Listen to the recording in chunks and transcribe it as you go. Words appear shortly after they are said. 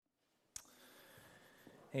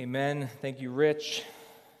Amen. Thank you, Rich.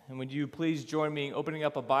 And would you please join me in opening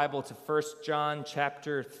up a Bible to 1 John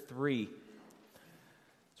chapter 3.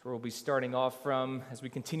 That's where we'll be starting off from as we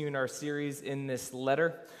continue in our series in this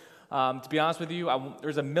letter. To be honest with you,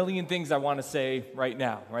 there's a million things I want to say right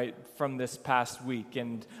now, right, from this past week,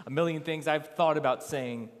 and a million things I've thought about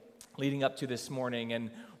saying leading up to this morning. And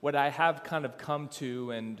what I have kind of come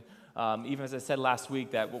to, and even as I said last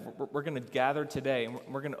week, that we're going to gather today and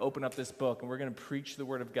we're going to open up this book and we're going to preach the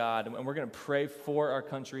Word of God and we're going to pray for our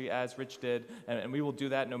country as Rich did, and we will do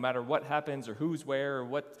that no matter what happens or who's where or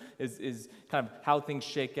what is kind of how things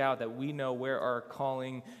shake out, that we know where our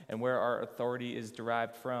calling and where our authority is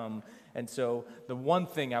derived from. And so the one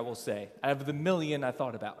thing I will say, out of the million I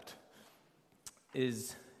thought about,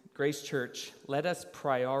 is Grace Church, let us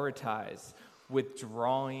prioritize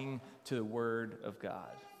withdrawing to the Word of God.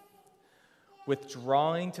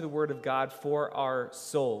 Withdrawing to the Word of God for our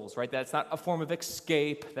souls, right? That's not a form of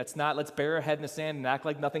escape. That's not let's bury our head in the sand and act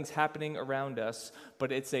like nothing's happening around us,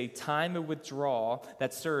 but it's a time of withdrawal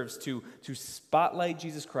that serves to spotlight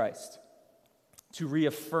Jesus Christ, to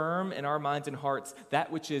reaffirm in our minds and hearts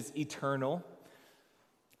that which is eternal,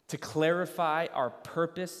 to clarify our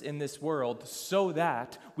purpose in this world so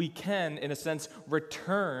that we can, in a sense,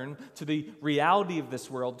 return to the reality of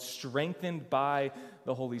this world strengthened by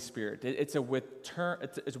the Holy Spirit. It's a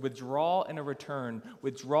withdrawal and a return.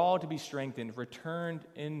 Withdrawal to be strengthened, returned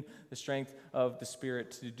in the strength of the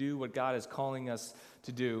Spirit to do what God is calling us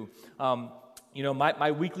to do.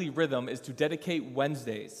 My weekly rhythm is to dedicate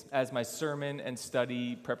Wednesdays as my sermon and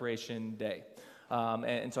study preparation day.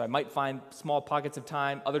 And so I might find small pockets of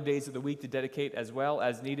time, other days of the week to dedicate as well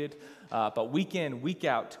as needed. But week in, week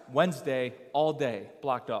out, Wednesday, all day,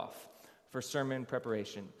 blocked off for sermon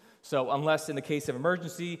preparation. So unless in the case of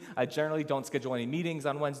emergency, I generally don't schedule any meetings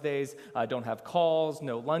on Wednesdays. I don't have calls,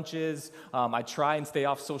 no lunches. I try and stay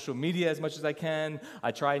off social media as much as I can.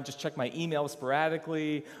 I try and just check my email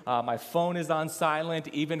sporadically. My phone is on silent,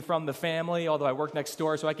 even from the family, although I work next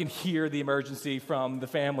door, so I can hear the emergency from the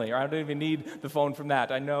family. Or I don't even need the phone from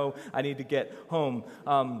that. I know I need to get home.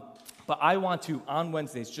 But I want to, on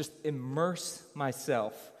Wednesdays, just immerse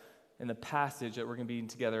myself in the passage that we're going to be in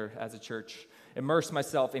together as a church. Immerse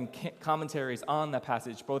myself in commentaries on that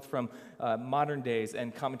passage, both from modern days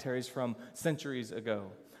and commentaries from centuries ago.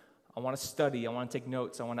 I want to study, I want to take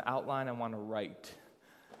notes, I want to outline, I want to write.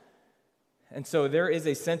 And so there is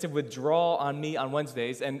a sense of withdrawal on me on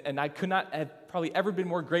Wednesdays, and I could not have probably ever been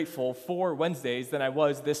more grateful for Wednesdays than I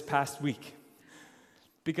was this past week.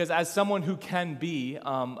 Because as someone who can be,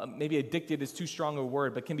 maybe addicted is too strong a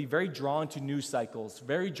word, but can be very drawn to news cycles,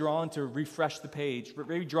 very drawn to refresh the page,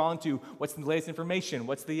 very drawn to what's the latest information,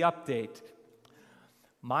 what's the update.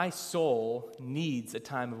 My soul needs a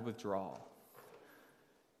time of withdrawal,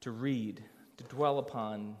 to read, to dwell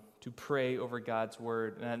upon, to pray over God's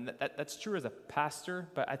word. And that's true as a pastor,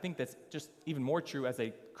 but I think that's just even more true as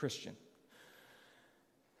a Christian.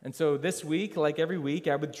 And so this week, like every week,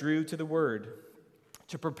 I withdrew to the word,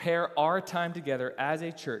 to prepare our time together as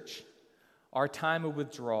a church, our time of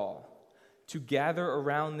withdrawal, to gather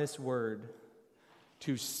around this word,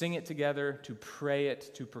 to sing it together, to pray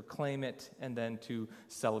it, to proclaim it, and then to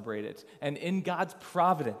celebrate it. And in God's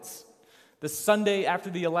providence, the Sunday after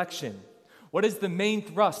the election, what is the main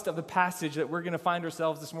thrust of the passage that we're going to find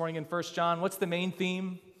ourselves this morning in 1 John? What's the main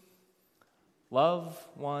theme? Love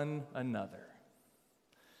one another.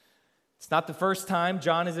 It's not the first time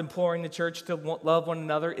John is imploring the church to love one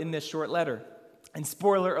another in this short letter. And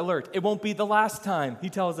spoiler alert, it won't be the last time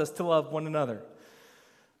he tells us to love one another.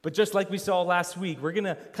 But just like we saw last week, we're going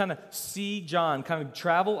to kind of see John kind of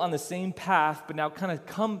travel on the same path, but now kind of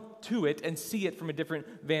come to it and see it from a different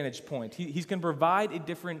vantage point. He's going to provide a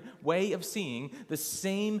different way of seeing the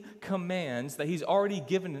same commands that he's already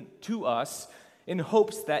given to us in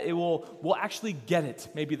hopes that we'll actually get it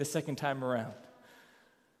maybe the second time around.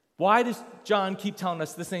 Why does John keep telling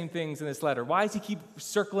us the same things in this letter? Why does he keep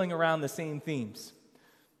circling around the same themes?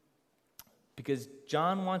 Because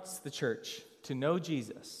John wants the church to know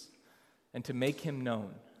Jesus and to make him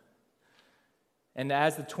known. And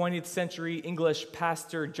as the 20th century English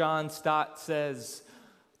pastor John Stott says,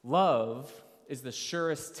 love is the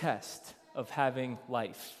surest test of having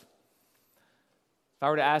life. If I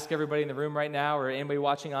were to ask everybody in the room right now or anybody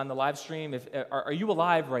watching on the live stream, are you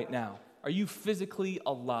alive right now? Are you physically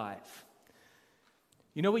alive?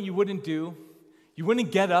 You know what you wouldn't do? You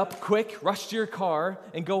wouldn't get up quick, rush to your car,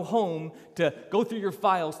 and go home to go through your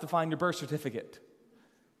files to find your birth certificate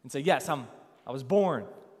and say, yes, I was born.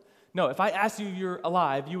 No, if I asked you you're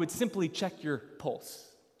alive, you would simply check your pulse.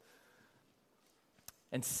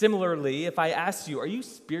 And similarly, if I ask you, are you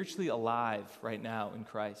spiritually alive right now in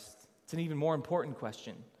Christ? It's an even more important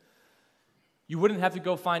question. You wouldn't have to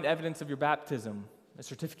go find evidence of your baptism, a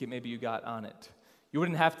certificate maybe you got on it. You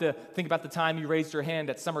wouldn't have to think about the time you raised your hand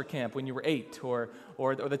at summer camp when you were 8, or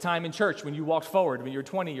the time in church when you walked forward when you were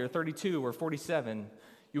 20 or 32 or 47.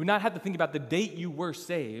 You would not have to think about the date you were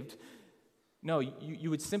saved. No, you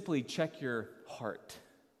would simply check your heart.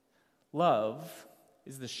 Love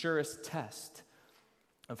is the surest test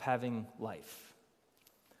of having life.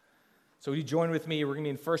 So would you join with me? We're going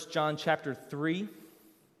to be in 1 John chapter 3.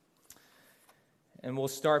 And we'll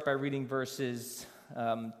start by reading verses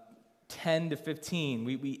 10 to 15.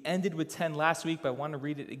 We ended with 10 last week, but I want to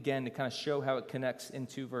read it again to kind of show how it connects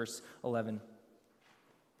into verse 11.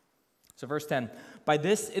 So verse 10, by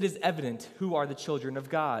this it is evident who are the children of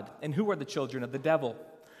God and who are the children of the devil.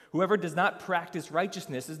 Whoever does not practice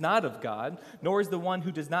righteousness is not of God, nor is the one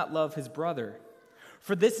who does not love his brother.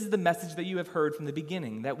 For this is the message that you have heard from the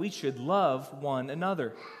beginning, that we should love one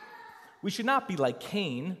another. We should not be like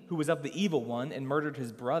Cain, who was of the evil one and murdered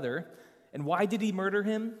his brother. And why did he murder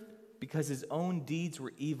him? Because his own deeds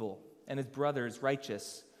were evil and his brother's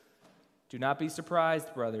righteous. Do not be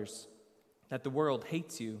surprised, brothers, that the world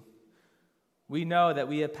hates you. We know that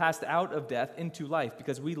we have passed out of death into life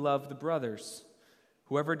because we love the brothers.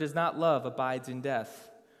 Whoever does not love abides in death.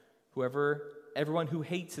 Everyone who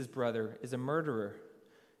hates his brother is a murderer,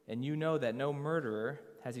 and you know that no murderer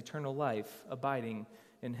has eternal life abiding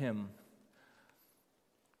in him.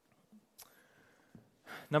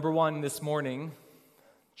 Number one this morning,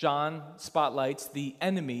 John spotlights the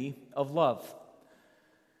enemy of love.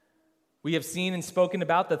 We have seen and spoken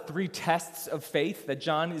about the 3 tests of faith that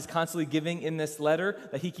John is constantly giving in this letter,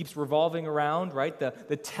 that he keeps revolving around, right?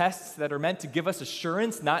 The tests that are meant to give us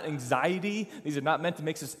assurance, not anxiety. These are not meant to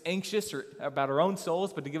make us anxious or about our own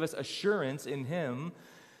souls, but to give us assurance in him.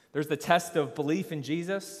 There's the test of belief in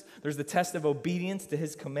Jesus. There's the test of obedience to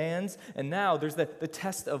his commands. And now there's the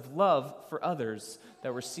test of love for others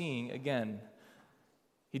that we're seeing again.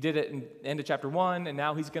 He did it in the end of chapter 1, and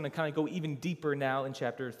now he's going to kind of go even deeper now in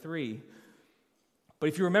chapter 3. But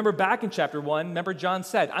if you remember back in chapter 1, remember John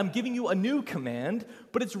said, I'm giving you a new command,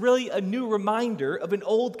 but it's really a new reminder of an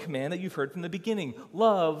old command that you've heard from the beginning.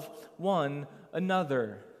 Love one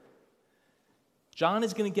another. John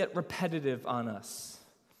is going to get repetitive on us.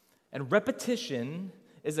 And repetition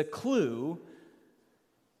is a clue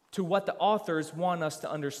to what the authors want us to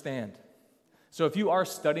understand. So if you are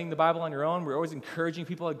studying the Bible on your own, we're always encouraging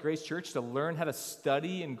people at Grace Church to learn how to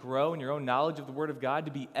study and grow in your own knowledge of the Word of God,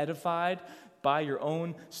 to be edified by your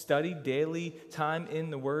own study, daily time in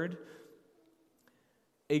the Word.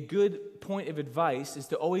 A good point of advice is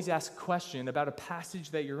to always ask a question about a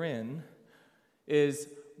passage that you're in, is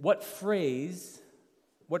what phrases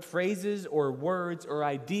or words or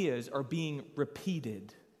ideas are being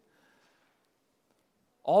repeated.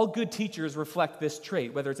 All good teachers reflect this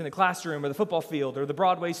trait, whether it's in a classroom or the football field or the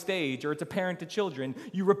Broadway stage or it's a parent to children.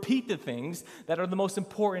 You repeat the things that are the most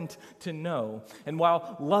important to know. And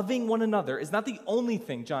while loving one another is not the only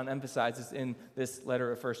thing John emphasizes in this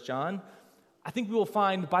letter of 1 John, I think we will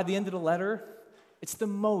find by the end of the letter, it's the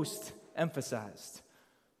most emphasized.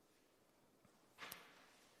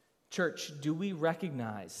 Church, do we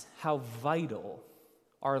recognize how vital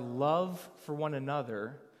our love for one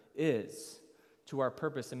another is to our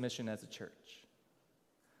purpose and mission as a church?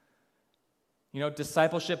 You know,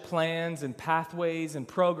 discipleship plans and pathways and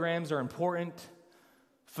programs are important.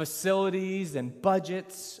 Facilities and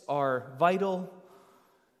budgets are vital.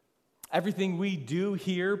 Everything we do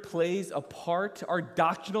here plays a part. Our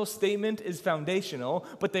doctrinal statement is foundational,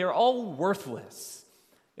 but they are all worthless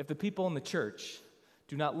if the people in the church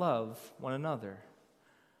do not love one another.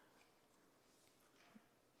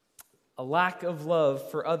 A lack of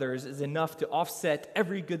love for others is enough to offset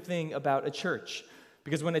every good thing about a church.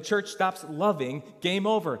 Because when a church stops loving, game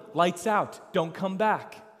over, lights out, don't come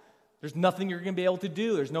back. There's nothing you're going to be able to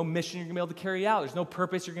do. There's no mission you're going to be able to carry out. There's no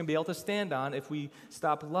purpose you're going to be able to stand on if we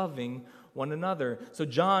stop loving one another. So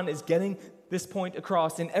John is getting this point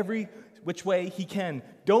across in every which way he can.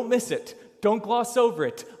 Don't miss it. Don't gloss over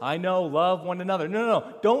it. I know, love one another.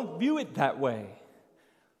 No. Don't view it that way.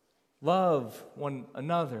 Love one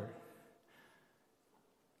another.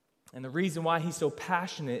 And the reason why he's so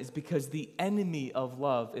passionate is because the enemy of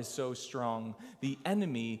love is so strong. The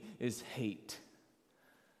enemy is hate.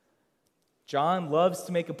 John loves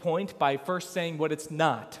to make a point by first saying what it's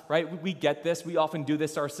not, right? We get this. We often do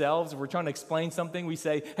this ourselves. If we're trying to explain something, we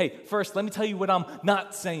say, hey, first, let me tell you what I'm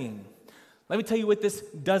not saying. Let me tell you what this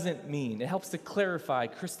doesn't mean. It helps to clarify,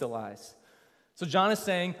 crystallize. So John is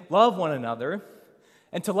saying, love one another.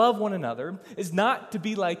 And to love one another is not to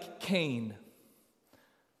be like Cain,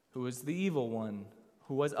 who was the evil one,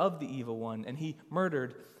 who was of the evil one, and he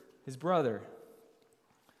murdered his brother.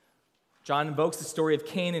 John invokes the story of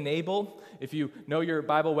Cain and Abel. If you know your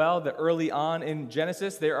Bible well, that early on in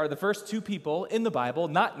Genesis, there are the first two people in the Bible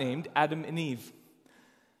not named Adam and Eve.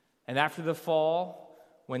 And after the fall,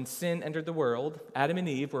 when sin entered the world, Adam and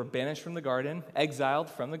Eve were banished from the garden, exiled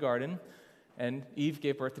from the garden, and Eve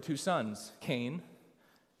gave birth to two sons, Cain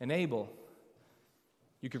and Abel.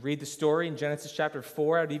 You could read the story in Genesis chapter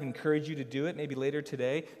 4. I would even encourage you to do it, maybe later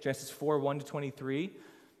today, Genesis 4, 1 to 23.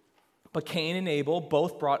 But Cain and Abel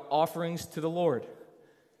both brought offerings to the Lord.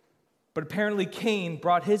 But apparently Cain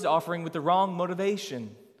brought his offering with the wrong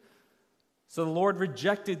motivation. So the Lord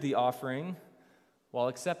rejected the offering while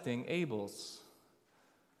accepting Abel's.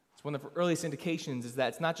 It's one of the earliest indications is that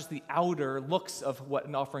it's not just the outer looks of what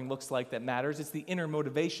an offering looks like that matters. It's the inner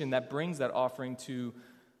motivation that brings that offering to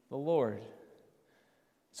the Lord.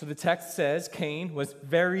 So the text says Cain was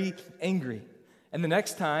very angry. And the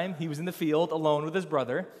next time he was in the field alone with his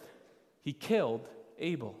brother, he killed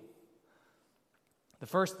Abel. The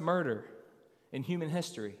first murder in human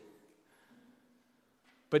history.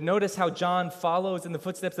 But notice how John follows in the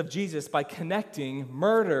footsteps of Jesus by connecting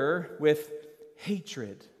murder with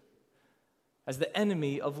hatred as the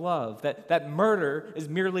enemy of love. That murder is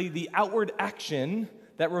merely the outward action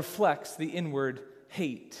that reflects the inward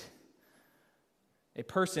hate. A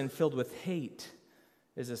person filled with hate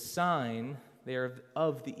is a sign they are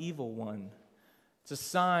of the evil one. It's a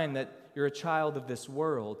sign that you're a child of this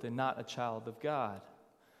world and not a child of God.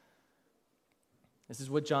 This is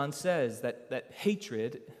what John says, that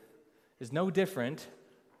hatred is no different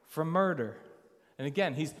from murder. And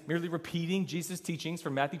again, he's merely repeating Jesus' teachings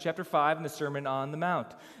from Matthew chapter 5 and the Sermon on the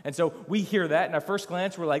Mount. And so we hear that, and at first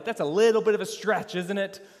glance, we're like, that's a little bit of a stretch, isn't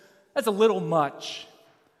it? That's a little much.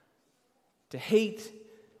 To hate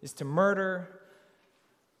is to murder.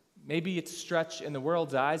 Maybe it's a stretch in the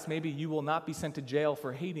world's eyes. Maybe you will not be sent to jail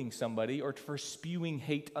for hating somebody or for spewing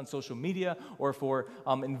hate on social media or for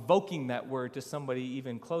invoking that word to somebody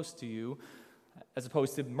even close to you, as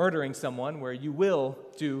opposed to murdering someone where you will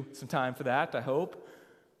do some time for that, I hope.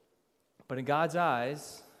 But in God's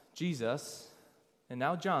eyes, Jesus and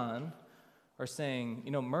now John are saying,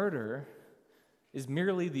 murder is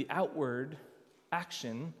merely the outward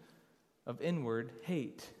action of inward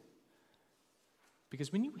hate.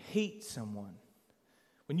 Because when you hate someone,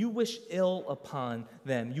 when you wish ill upon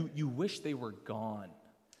them, you wish they were gone.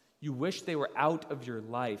 You wish they were out of your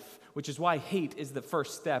life, which is why hate is the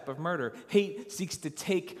first step of murder. Hate seeks to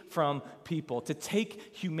take from people, to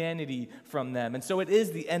take humanity from them. And so it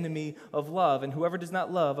is the enemy of love, and whoever does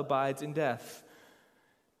not love abides in death.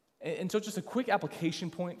 And so just a quick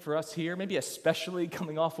application point for us here, maybe especially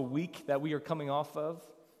coming off a week that we are coming off of,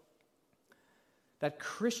 that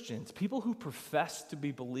Christians, people who profess to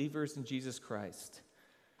be believers in Jesus Christ,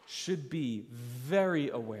 should be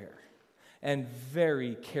very aware and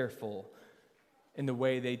very careful in the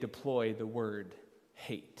way they deploy the word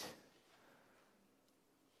hate.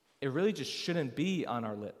 It really just shouldn't be on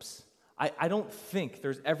our lips. I don't think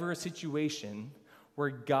there's ever a situation where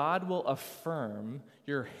God will affirm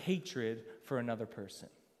your hatred for another person.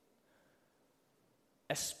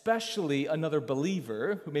 Especially another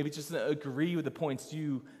believer who maybe just doesn't agree with the points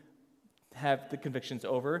you have the convictions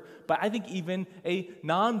over, but I think even a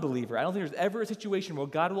non-believer. I don't think there's ever a situation where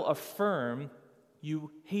God will affirm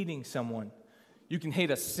you hating someone. You can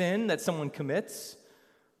hate a sin that someone commits,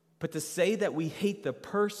 but to say that we hate the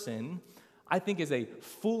person, I think is a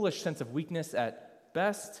foolish sense of weakness at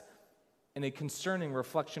best and a concerning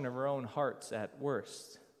reflection of our own hearts at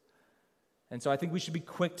worst. And so I think we should be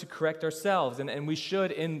quick to correct ourselves, and we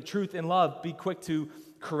should, in truth and love, be quick to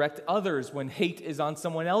correct others when hate is on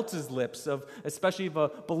someone else's lips, especially of a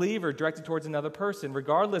believer directed towards another person,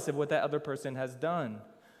 regardless of what that other person has done.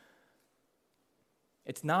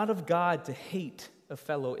 It's not of God to hate a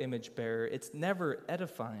fellow image bearer. It's never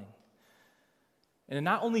edifying. And it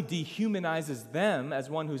not only dehumanizes them as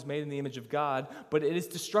one who's made in the image of God, but it is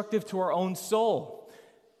destructive to our own soul.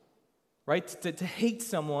 Right? To hate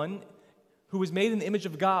someone who is made in the image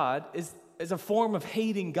of God is a form of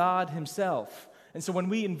hating God himself. And so when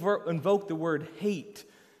we invoke the word hate,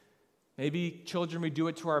 maybe children, we do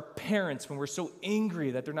it to our parents when we're so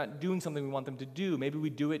angry that they're not doing something we want them to do. Maybe we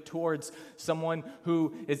do it towards someone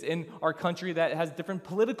who is in our country that has different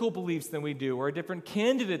political beliefs than we do, or a different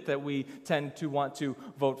candidate that we tend to want to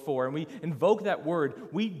vote for. And we invoke that word.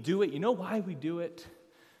 We do it. You know why we do it?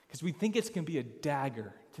 Because we think it's going to be a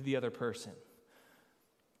dagger to the other person.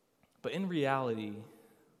 But in reality,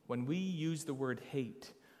 when we use the word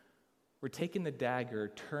hate, we're taking the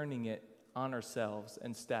dagger, turning it on ourselves,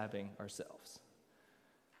 and stabbing ourselves.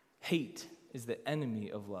 Hate is the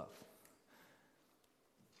enemy of love.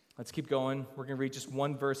 Let's keep going. We're going to read just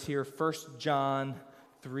one verse here, 1 John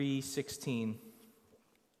 3:16.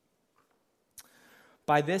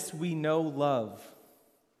 By this we know love,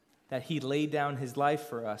 that he laid down his life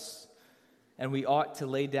for us, and we ought to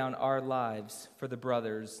lay down our lives for the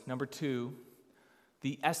brothers. Number 2,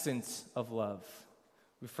 the essence of love.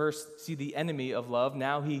 We first see the enemy of love.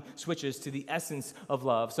 Now he switches to the essence of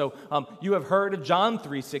love. So you have heard of John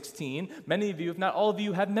 3:16. Many of you, if not all of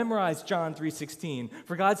you, have memorized John 3:16.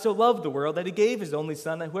 For God so loved the world that he gave his only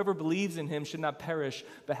Son, that whoever believes in him should not perish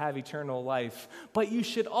but have eternal life. But you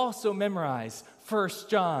should also memorize 1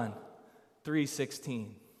 John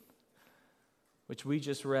 3:16, which we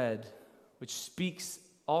just read, which speaks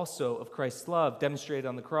also of Christ's love demonstrated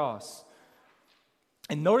on the cross.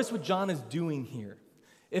 And notice what John is doing here.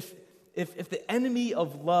 If the enemy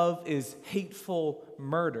of love is hateful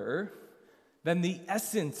murder, then the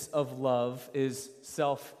essence of love is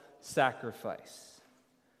self-sacrifice.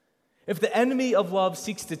 If the enemy of love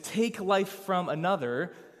seeks to take life from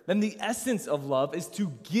another, then the essence of love is to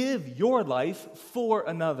give your life for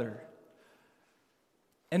another.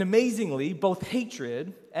 And amazingly, both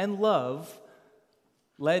hatred and love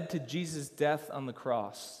led to Jesus' death on the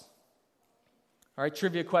cross. All right,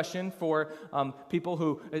 trivia question for people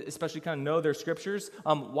who especially kind of know their scriptures.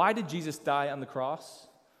 Why did Jesus die on the cross?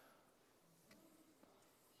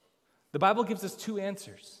 The Bible gives us 2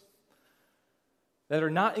 answers that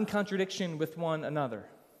are not in contradiction with one another.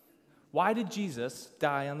 Why did Jesus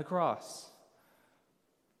die on the cross?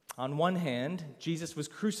 On one hand, Jesus was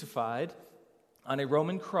crucified on a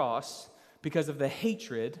Roman cross because of the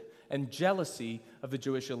hatred and jealousy of the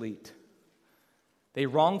Jewish elite. They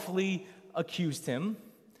wrongfully accused him,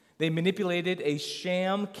 they manipulated a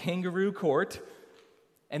sham kangaroo court,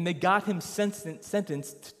 and they got him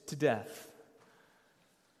sentenced to death.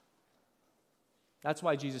 That's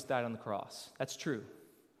why Jesus died on the cross. That's true.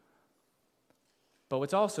 But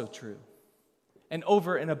what's also true, and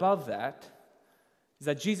over and above that, is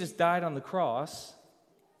that Jesus died on the cross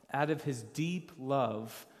out of his deep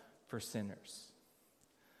love for sinners,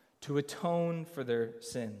 to atone for their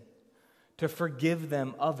sin, to forgive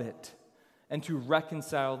them of it, and to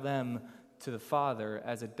reconcile them to the Father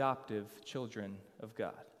as adoptive children of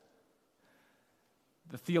God.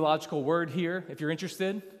 The theological word here, if you're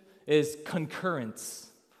interested, is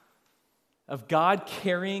concurrence, of God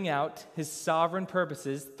carrying out his sovereign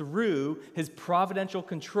purposes through his providential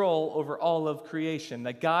control over all of creation,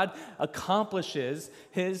 that God accomplishes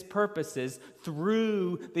his purposes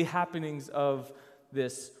through the happenings of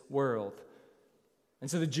this world.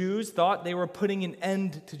 And so the Jews thought they were putting an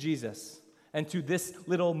end to Jesus and to this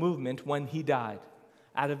little movement when he died,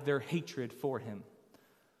 out of their hatred for him.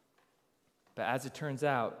 But as it turns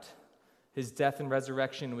out, his death and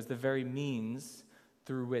resurrection was the very means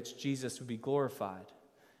through which Jesus would be glorified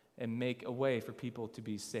and make a way for people to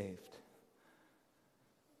be saved.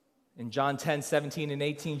 In John 10:17 and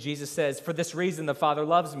 18, Jesus says, "For this reason the Father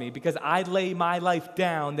loves me, because I lay my life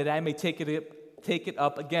down that I may take it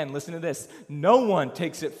up again." Listen to this. "No one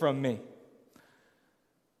takes it from me,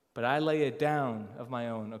 but I lay it down of my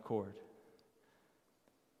own accord."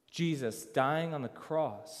 Jesus dying on the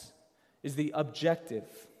cross is the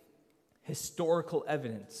objective, historical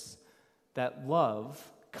evidence that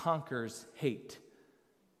love conquers hate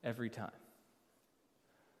every time.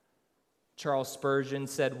 Charles Spurgeon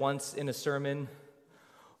said once in a sermon,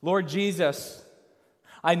 "Lord Jesus,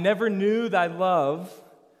 I never knew thy love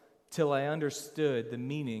till I understood the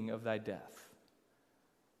meaning of thy death."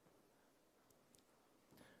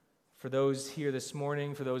 For those here this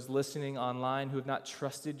morning, for those listening online who have not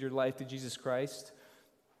trusted your life to Jesus Christ,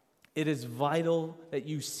 it is vital that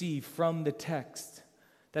you see from the text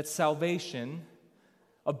that salvation,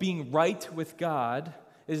 of being right with God,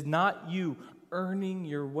 is not you earning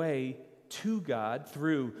your way to God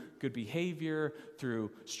through good behavior, through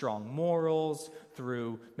strong morals,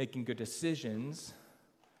 through making good decisions,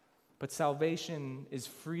 but salvation is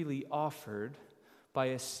freely offered by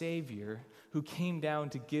a Savior who came down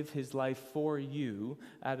to give his life for you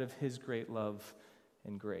out of his great love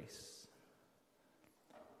and grace.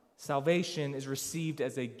 Salvation is received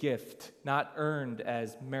as a gift, not earned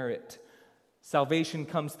as merit. Salvation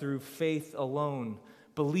comes through faith alone,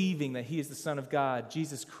 believing that he is the Son of God,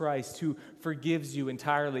 Jesus Christ, who forgives you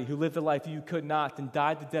entirely, who lived the life you could not and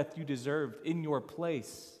died the death you deserved in your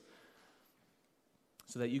place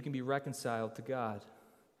so that you can be reconciled to God.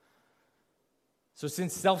 So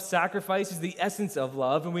since self-sacrifice is the essence of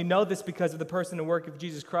love, and we know this because of the person and work of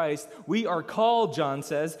Jesus Christ, we are called, John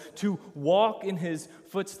says, to walk in his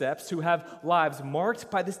footsteps, to have lives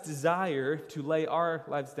marked by this desire to lay our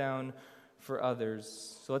lives down for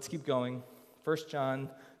others. So let's keep going. 1 John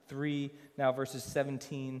 3, now verses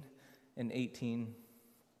 17 and 18.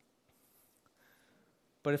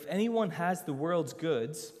 But if anyone has the world's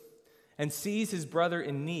goods and sees his brother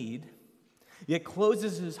in need, yet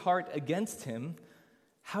closes his heart against him,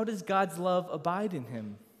 how does God's love abide in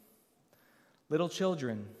him? Little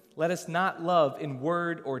children, let us not love in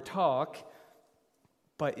word or talk,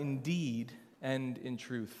 but in deed and in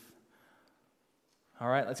truth. All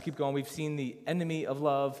right, let's keep going. We've seen the enemy of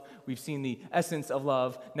love. We've seen the essence of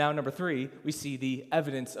love. Now, number 3, we see the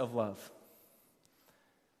evidence of love.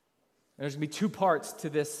 There's going to be 2 parts to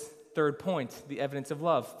this third point, the evidence of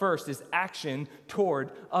love. First is action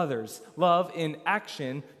toward others. Love in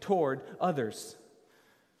action toward others.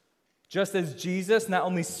 Just as Jesus not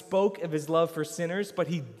only spoke of his love for sinners, but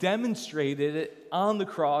he demonstrated it on the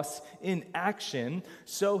cross in action,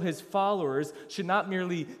 so his followers should not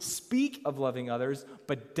merely speak of loving others,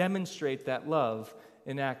 but demonstrate that love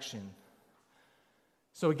in action.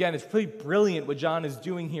 So again, it's pretty brilliant what John is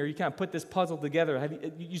doing here. You kind of put this puzzle together.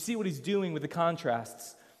 You see what he's doing with the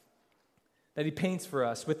contrasts that he paints for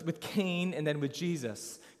us with Cain and then with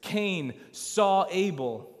Jesus. Cain saw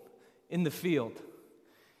Abel in the field.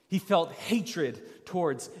 He felt hatred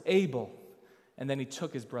towards Abel, and then he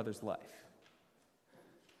took his brother's life.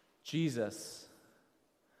 Jesus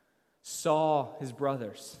saw his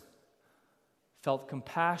brothers, felt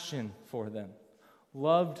compassion for them,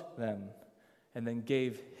 loved them, and then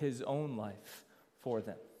gave his own life for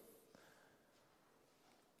them.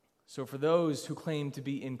 So for those who claim to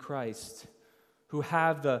be in Christ, who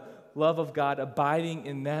have the love of God abiding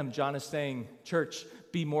in them, John is saying, church,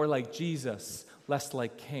 be more like Jesus, less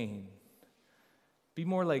like Cain. Be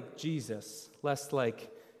more like Jesus, less like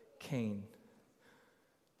Cain.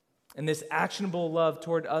 And this actionable love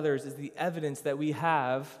toward others is the evidence that we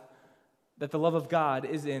have that the love of God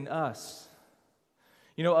is in us.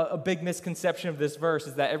 You know, a big misconception of this verse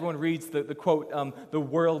is that everyone reads the quote, the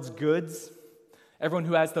world's goods. Everyone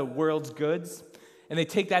who has the world's goods. And they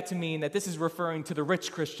take that to mean that this is referring to the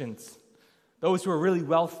rich Christians, those who are really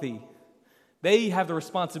wealthy. They have the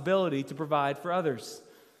responsibility to provide for others.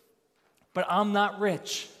 But I'm not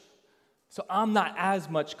rich, so I'm not as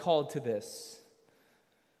much called to this.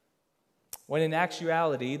 When in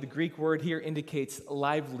actuality, the Greek word here indicates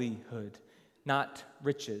livelihood, not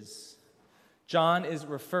riches. John is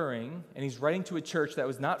referring, and he's writing to a church that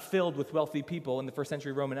was not filled with wealthy people in the first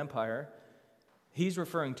century Roman Empire. He's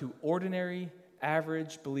referring to ordinary,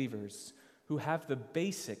 average believers who have the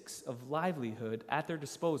basics of livelihood at their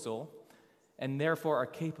disposal and therefore are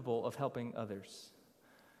capable of helping others.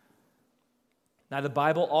 Now, the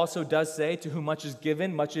Bible also does say, to whom much is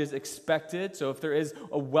given, much is expected. So if there is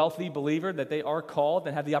a wealthy believer, that they are called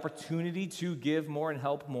and have the opportunity to give more and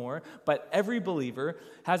help more. But every believer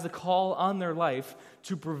has the call on their life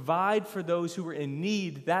to provide for those who are in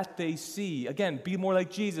need that they see. Again, be more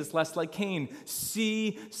like Jesus, less like Cain.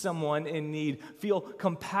 See someone in need. Feel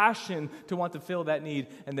compassion to want to fill that need,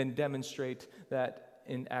 and then demonstrate that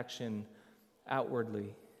in action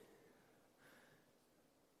outwardly.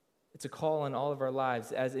 It's a call on all of our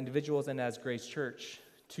lives as individuals and as Grace Church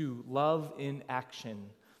to love in action,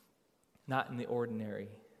 not in the ordinary.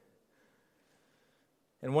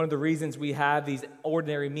 And one of the reasons we have these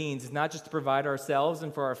ordinary means is not just to provide ourselves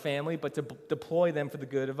and for our family, but to deploy them for the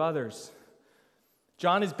good of others.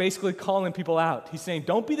 John is basically calling people out. He's saying,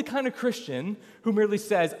 don't be the kind of Christian who merely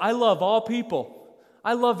says, I love all people.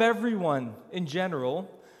 I love everyone in general,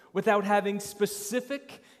 without having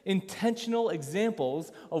specific, intentional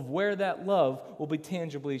examples of where that love will be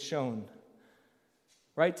tangibly shown.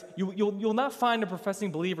 Right? You'll not find a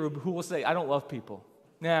professing believer who will say, I don't love people.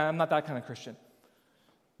 Nah, I'm not that kind of Christian.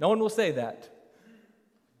 No one will say that.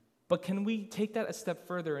 But can we take that a step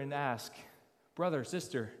further and ask, brother,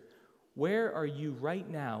 sister, where are you right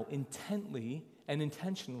now intently and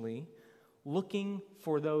intentionally looking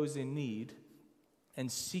for those in need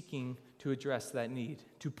and seeking to address that need,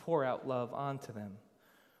 to pour out love onto them?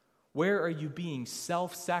 Where are you being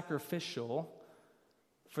self-sacrificial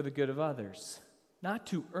for the good of others? Not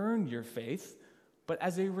to earn your faith, but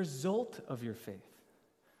as a result of your faith.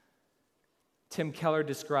 Tim Keller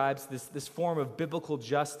describes this form of biblical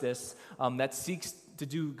justice that seeks to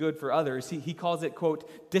do good for others. He calls it,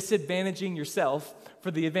 quote, disadvantaging yourself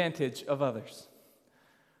for the advantage of others.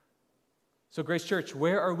 So, Grace Church,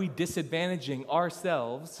 where are we disadvantaging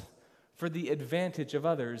ourselves for the advantage of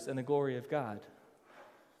others and the glory of God?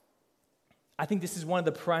 I think this is one of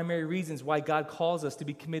the primary reasons why God calls us to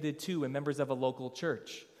be committed to and members of a local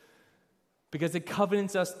church. Because it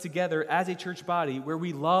covenants us together as a church body where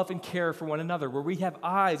we love and care for one another, where we have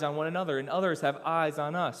eyes on one another and others have eyes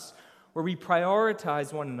on us, where we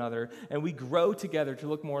prioritize one another and we grow together to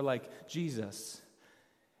look more like Jesus.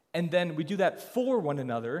 And then we do that for one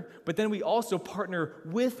another, but then we also partner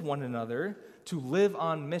with one another to live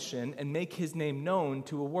on mission and make his name known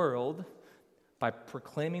to a world by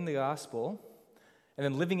proclaiming the gospel and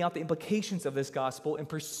then living out the implications of this gospel and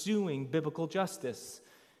pursuing biblical justice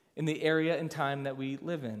in the area and time that we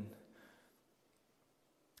live in.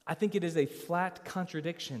 I think it is a flat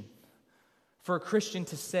contradiction for a Christian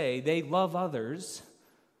to say they love others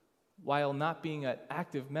while not being an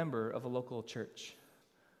active member of a local church.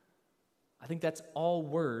 I think that's all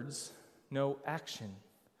words, no action.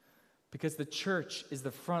 Because the church is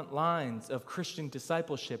the front lines of Christian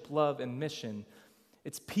discipleship, love, and mission.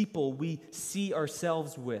 It's people we see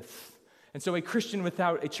ourselves with. And so a Christian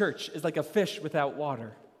without a church is like a fish without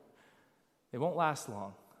water. They won't last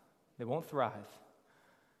long. They won't thrive.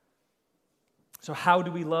 So how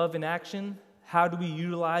do we love in action? How do we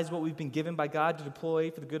utilize what we've been given by God to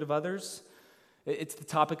deploy for the good of others? It's the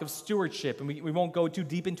topic of stewardship, and we won't go too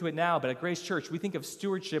deep into it now, but at Grace Church, we think of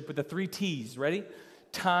stewardship with the 3 T's. Ready?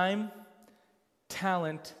 Time,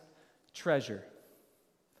 talent, treasure.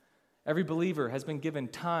 Every believer has been given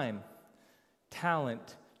time,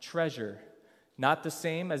 talent, treasure. Not the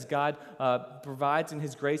same as God provides in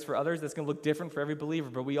his grace for others. That's going to look different for every believer.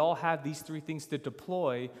 But we all have these 3 things to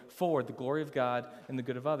deploy for the glory of God and the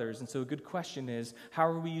good of others. And so a good question is, how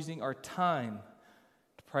are we using our time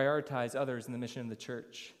to prioritize others in the mission of the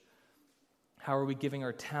church? How are we giving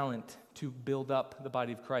our talent to build up the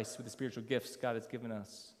body of Christ with the spiritual gifts God has given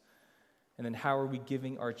us? And then how are we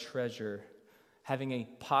giving our treasure, having a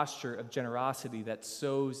posture of generosity that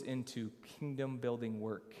sows into kingdom-building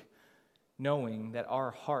work, knowing that our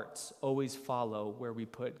hearts always follow where we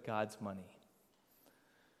put God's money?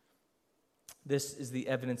 This is the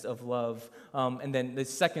evidence of love. And then the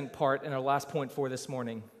second part and our last point for this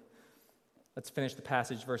morning. Let's finish the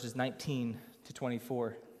passage, verses 19 to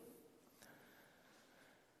 24.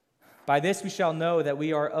 By this we shall know that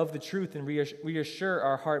we are of the truth and reassure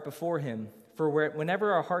our heart before him. For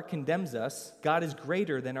whenever our heart condemns us, God is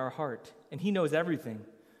greater than our heart, and he knows everything.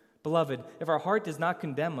 Beloved, if our heart does not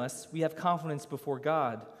condemn us, we have confidence before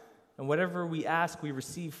God, and whatever we ask we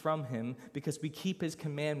receive from him, because we keep his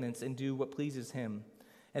commandments and do what pleases him.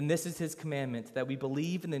 And this is his commandment, that we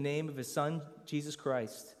believe in the name of his Son, Jesus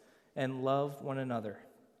Christ, and love one another,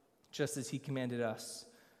 just as he commanded us.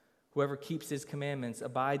 Whoever keeps his commandments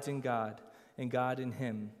abides in God, and God in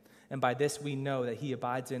him. And by this we know that he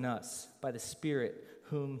abides in us, by the Spirit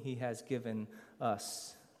whom he has given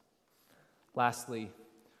us. Lastly,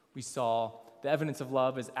 we saw the evidence of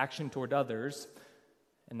love is action toward others.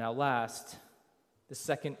 And now last, the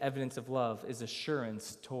second evidence of love is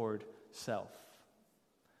assurance toward self.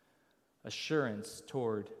 Assurance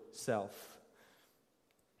toward self.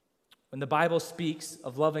 When the Bible speaks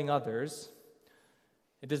of loving others,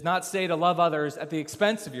 it does not say to love others at the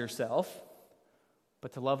expense of yourself,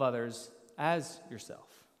 but to love others as yourself.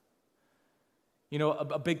 You know,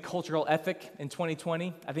 a big cultural ethic in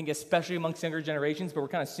 2020, I think especially amongst younger generations, but we're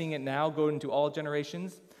kind of seeing it now go into all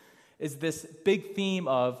generations, is this big theme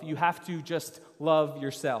of you have to just love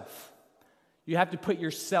yourself. You have to put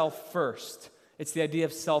yourself first. It's the idea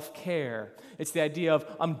of self-care. It's the idea of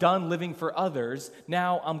I'm done living for others,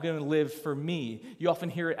 now I'm going to live for me. You often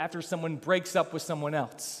hear it after someone breaks up with someone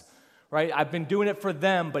else, right? I've been doing it for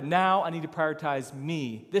them, but now I need to prioritize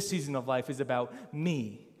me. This season of life is about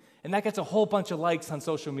me. And that gets a whole bunch of likes on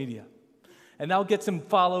social media. And that'll get some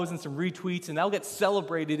follows and some retweets, and that'll get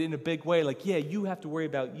celebrated in a big way, like, yeah, you have to worry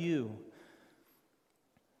about you.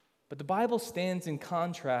 But the Bible stands in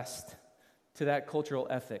contrast to that cultural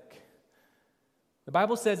ethic. The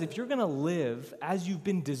Bible says if you're going to live as you've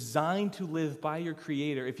been designed to live by your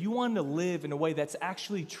Creator, if you want to live in a way that's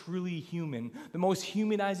actually truly human, the most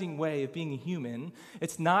humanizing way of being a human,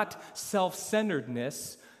 it's not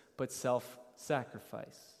self-centeredness, but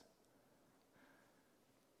self-sacrifice.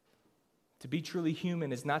 To be truly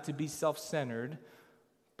human is not to be self-centered,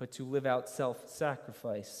 but to live out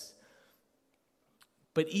self-sacrifice.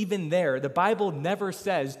 But even there, the Bible never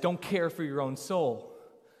says don't care for your own soul.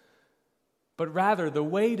 But rather, the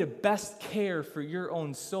way to best care for your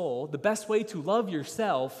own soul, the best way to love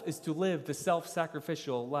yourself is to live the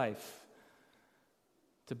self-sacrificial life.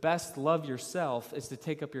 To best love yourself is to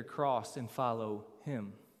take up your cross and follow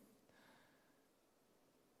Him.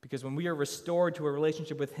 Because when we are restored to a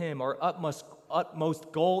relationship with him, our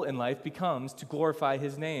utmost goal in life becomes to glorify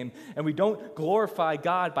his name. And we don't glorify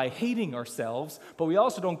God by hating ourselves, but we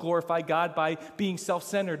also don't glorify God by being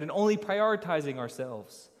self-centered and only prioritizing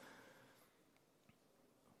ourselves.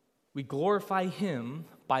 We glorify him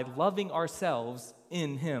by loving ourselves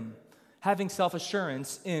in him, having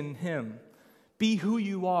self-assurance in him. Be who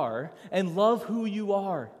you are and love who you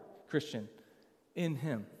are, Christian, in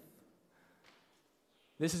him.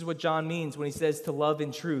 This is what John means when he says to love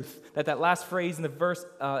in truth. That last phrase in the verse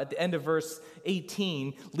at the end of verse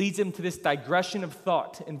 18 leads him to this digression of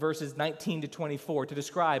thought in verses 19 to 24 to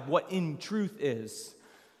describe what in truth is.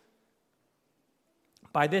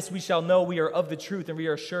 By this we shall know we are of the truth and we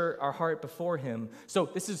are sure our heart before him. So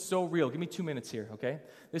this is so real. Give me 2 minutes here, okay?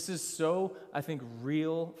 This is so, I think,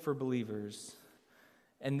 real for believers.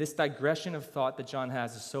 And this digression of thought that John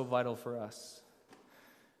has is so vital for us.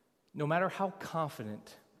 No matter how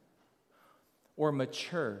confident or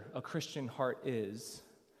mature a Christian heart is,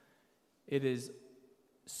 it is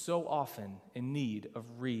so often in need of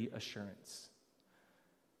reassurance.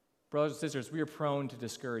 Brothers and sisters, we are prone to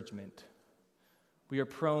discouragement. We are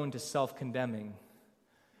prone to self-condemning,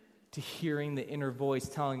 to hearing the inner voice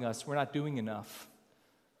telling us we're not doing enough.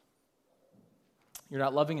 You're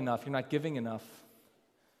not loving enough. You're not giving enough.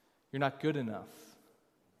 You're not good enough.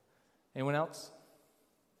 Anyone else?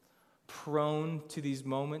 Prone to these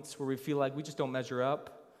moments where we feel like we just don't measure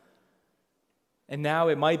up. And now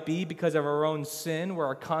it might be because of our own sin where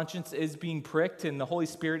our conscience is being pricked and the Holy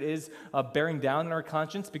Spirit is bearing down on our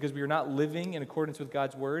conscience because we are not living in accordance with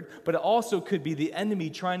God's word. But it also could be the enemy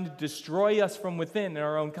trying to destroy us from within in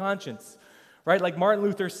our own conscience. Right? Like Martin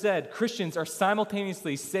Luther said, Christians are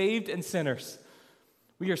simultaneously saved and sinners.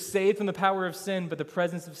 We are saved from the power of sin, but the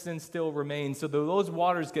presence of sin still remains. So those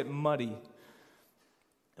waters get muddy.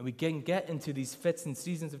 And we can get into these fits and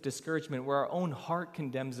seasons of discouragement where our own heart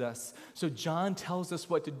condemns us. So John tells us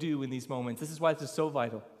what to do in these moments. This is why this is so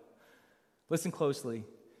vital. Listen closely.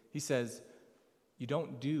 He says, you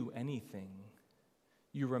don't do anything.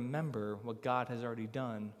 You remember what God has already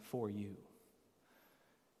done for you.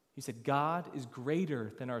 He said, God is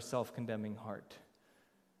greater than our self-condemning heart.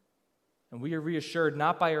 And we are reassured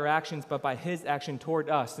not by our actions, but by his action toward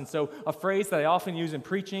us. And so a phrase that I often use in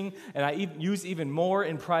preaching, and I use even more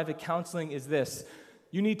in private counseling, is this.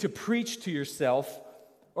 You need to preach to yourself,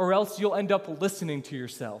 or else you'll end up listening to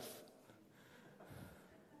yourself.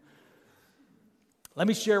 Let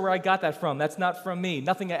me share where I got that from. That's not from me.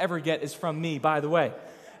 Nothing I ever get is from me, by the way.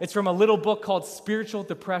 It's from a little book called Spiritual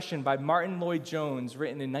Depression by Martin Lloyd-Jones,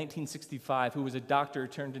 written in 1965, who was a doctor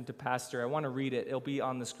turned into pastor. I want to read it. It'll be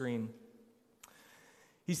on the screen.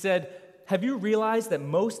 He said, have you realized that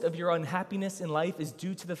most of your unhappiness in life is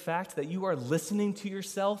due to the fact that you are listening to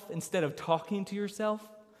yourself instead of talking to yourself?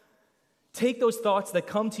 Take those thoughts that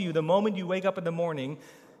come to you the moment you wake up in the morning.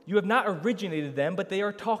 You have not originated them, but they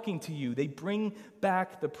are talking to you. They bring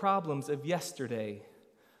back the problems of yesterday.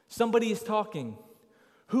 Somebody is talking.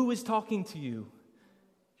 Who is talking to you?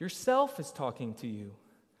 Yourself is talking to you.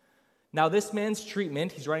 Now, this man's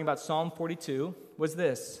treatment, he's writing about Psalm 42, was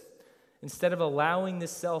this. Instead of allowing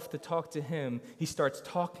this self to talk to him, he starts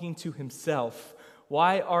talking to himself.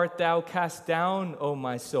 Why art thou cast down, O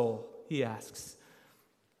my soul? He asks.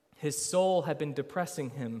 His soul had been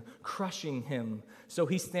depressing him, crushing him. So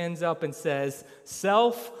he stands up and says,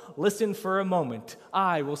 self, listen for a moment.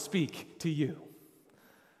 I will speak to you.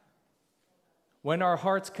 When our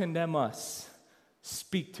hearts condemn us,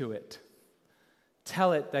 speak to it.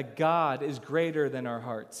 Tell it that God is greater than our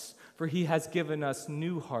hearts. For he has given us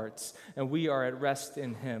new hearts, and we are at rest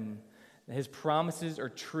in him. And his promises are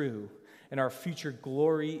true, and our future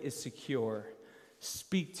glory is secure.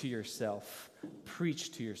 Speak to yourself.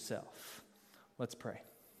 Preach to yourself. Let's pray.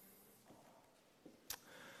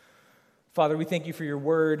 Father, we thank you for your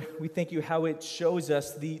word. We thank you how it shows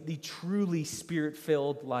us the truly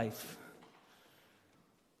spirit-filled life.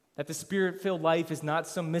 That the spirit-filled life is not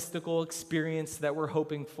some mystical experience that we're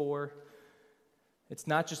hoping for. It's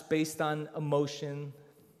not just based on emotion,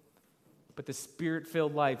 but the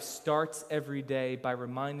spirit-filled life starts every day by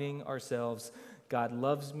reminding ourselves, God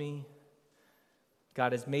loves me,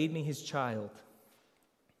 God has made me his child.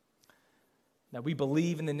 That we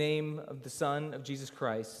believe in the name of the Son of Jesus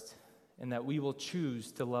Christ, and that we will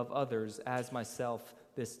choose to love others as myself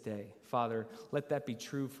this day. Father, let that be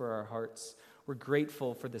true for our hearts. We're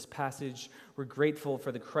grateful for this passage. We're grateful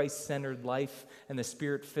for the Christ-centered life and the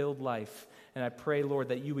Spirit-filled life. And I pray, Lord,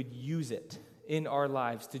 that you would use it in our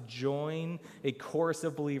lives to join a chorus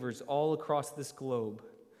of believers all across this globe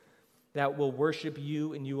that will worship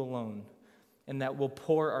you and you alone and that we'll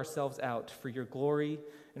pour ourselves out for your glory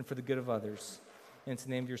and for the good of others. And it's in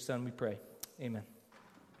the name of your Son we pray. Amen.